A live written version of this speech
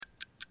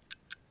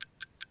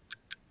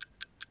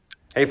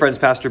Hey friends,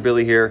 Pastor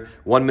Billy here.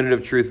 1 Minute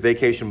of Truth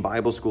Vacation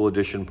Bible School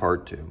Edition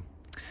Part 2.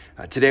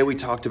 Today we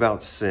talked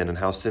about sin and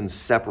how sin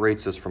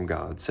separates us from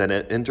God. Sin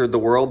entered the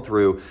world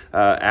through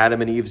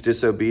Adam and Eve's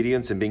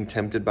disobedience and being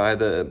tempted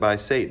by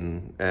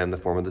Satan and the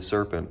form of the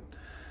serpent.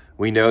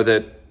 We know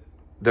that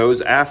those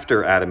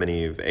after Adam and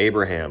Eve,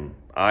 Abraham,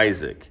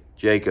 Isaac,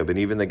 Jacob, and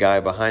even the guy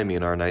behind me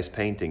in our nice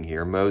painting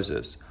here,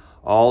 Moses,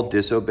 all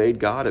disobeyed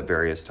God at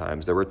various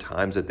times. There were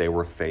times that they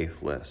were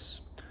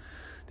faithless.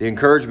 The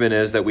encouragement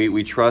is that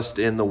we trust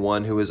in the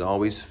one who is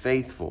always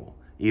faithful.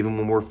 Even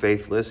when we're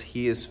faithless,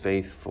 he is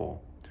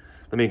faithful.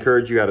 Let me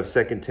encourage you out of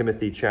 2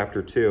 Timothy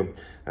chapter 2.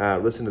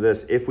 Listen to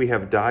this. If we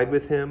have died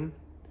with him,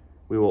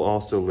 we will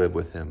also live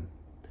with him.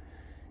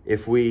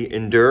 If we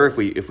endure,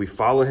 if we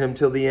follow him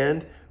till the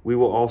end, we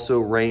will also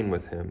reign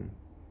with him.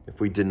 If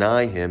we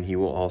deny him, he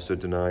will also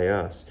deny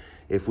us.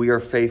 If we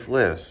are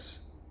faithless,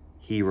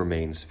 he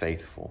remains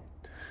faithful.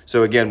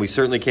 So again, we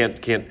certainly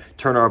can't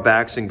turn our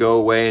backs and go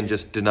away and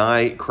just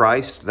deny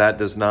Christ. That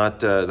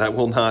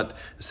will not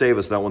save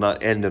us. That will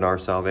not end in our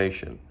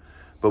salvation.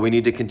 But we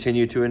need to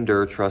continue to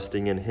endure,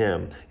 trusting in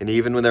him. And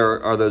even when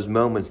there are those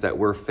moments that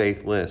we're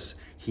faithless,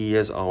 he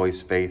is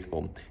always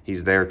faithful.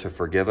 He's there to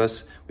forgive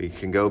us. We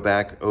can go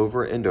back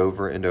over and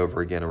over and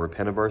over again and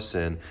repent of our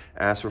sin,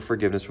 ask for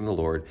forgiveness from the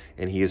Lord,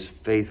 and he is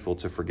faithful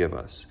to forgive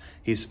us.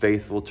 He's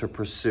faithful to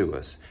pursue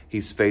us.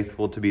 He's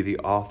faithful to be the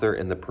author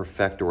and the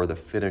perfecter or the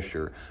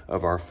finisher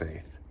of our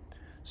faith.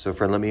 So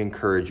friend, let me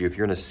encourage you. If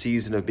you're in a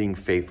season of being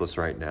faithless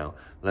right now,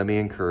 let me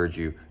encourage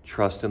you,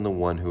 trust in the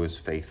one who is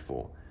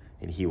faithful,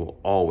 and he will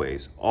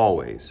always,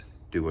 always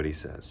do what he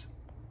says.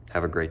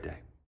 Have a great day.